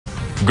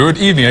Good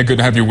evening and good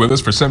to have you with us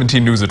for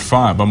 17 News at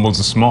 5. I'm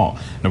Moses Small.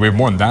 Now we have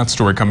more on that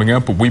story coming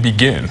up, but we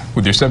begin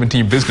with your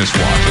 17 Business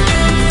Watch.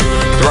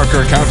 Throughout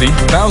Kern County,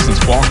 thousands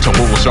flocked to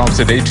local shops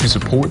today to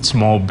support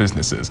small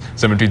businesses.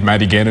 17's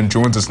Maddie Gannon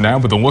joins us now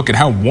with a look at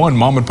how one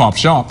mom-and-pop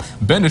shop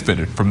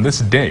benefited from this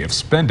day of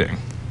spending.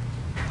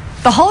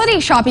 The holiday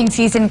shopping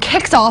season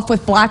kicks off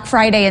with Black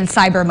Friday and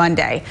Cyber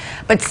Monday.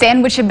 But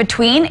sandwiched in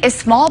between is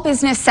Small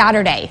Business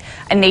Saturday,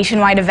 a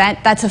nationwide event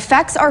that's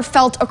effects are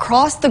felt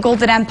across the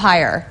Golden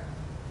Empire.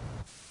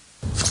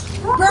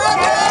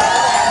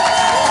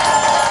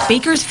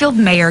 Bakersfield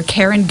Mayor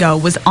Karen Go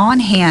was on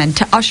hand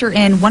to usher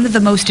in one of the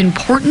most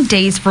important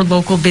days for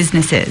local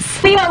businesses.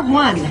 We are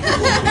one,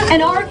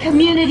 and our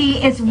community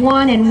is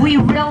one, and we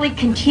really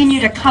continue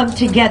to come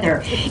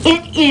together.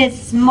 It is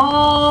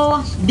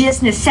Small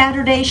Business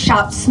Saturday,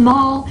 shop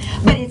small,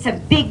 but it's a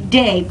big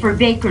day for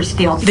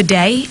Bakersfield. The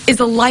day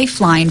is a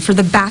lifeline for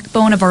the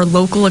backbone of our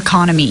local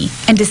economy.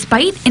 And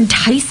despite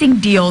enticing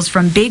deals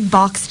from big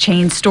box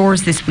chain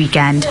stores this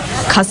weekend,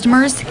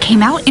 customers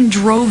came out in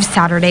droves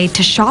Saturday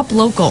to shop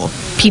local.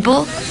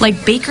 People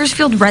like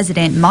Bakersfield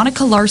resident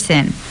Monica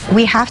Larson.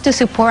 We have to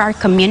support our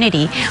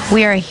community.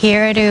 We are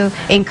here to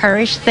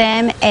encourage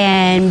them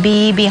and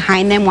be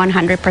behind them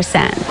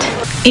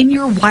 100%. In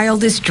your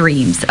wildest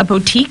dreams, a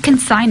boutique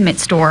consignment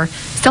store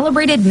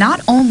celebrated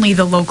not only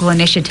the local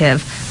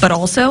initiative, but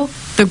also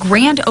the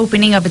grand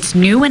opening of its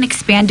new and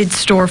expanded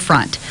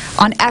storefront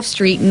on F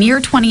Street near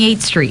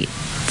 28th Street.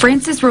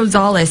 Francis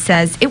Rosales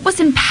says it was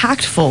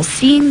impactful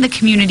seeing the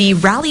community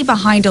rally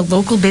behind a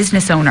local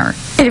business owner.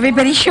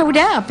 Everybody showed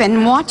up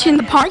and watching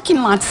the parking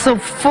lot so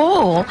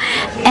full.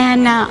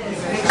 And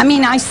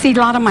I see a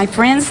lot of my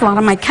friends, a lot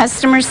of my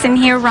customers in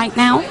here right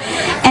now.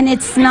 And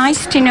it's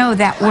nice to know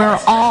that we're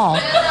all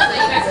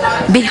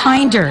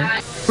behind her.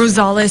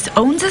 Rosales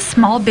owns a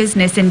small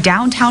business in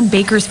downtown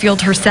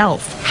Bakersfield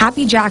herself,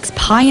 Happy Jack's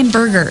Pie and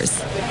Burgers.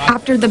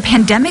 After the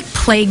pandemic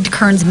plagued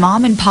Kern's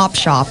mom and pop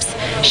shops,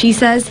 she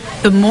says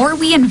the more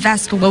we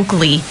invest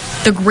locally,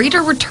 the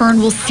greater return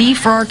we'll see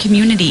for our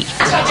community.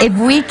 If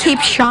we keep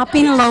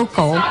shopping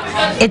local,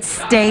 it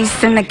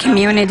stays in the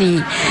community.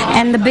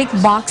 And the big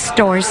box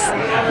stores,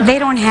 they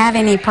don't have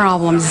any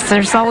problems.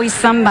 There's always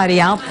somebody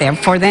out there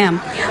for them.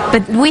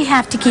 But we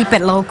have to keep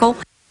it local.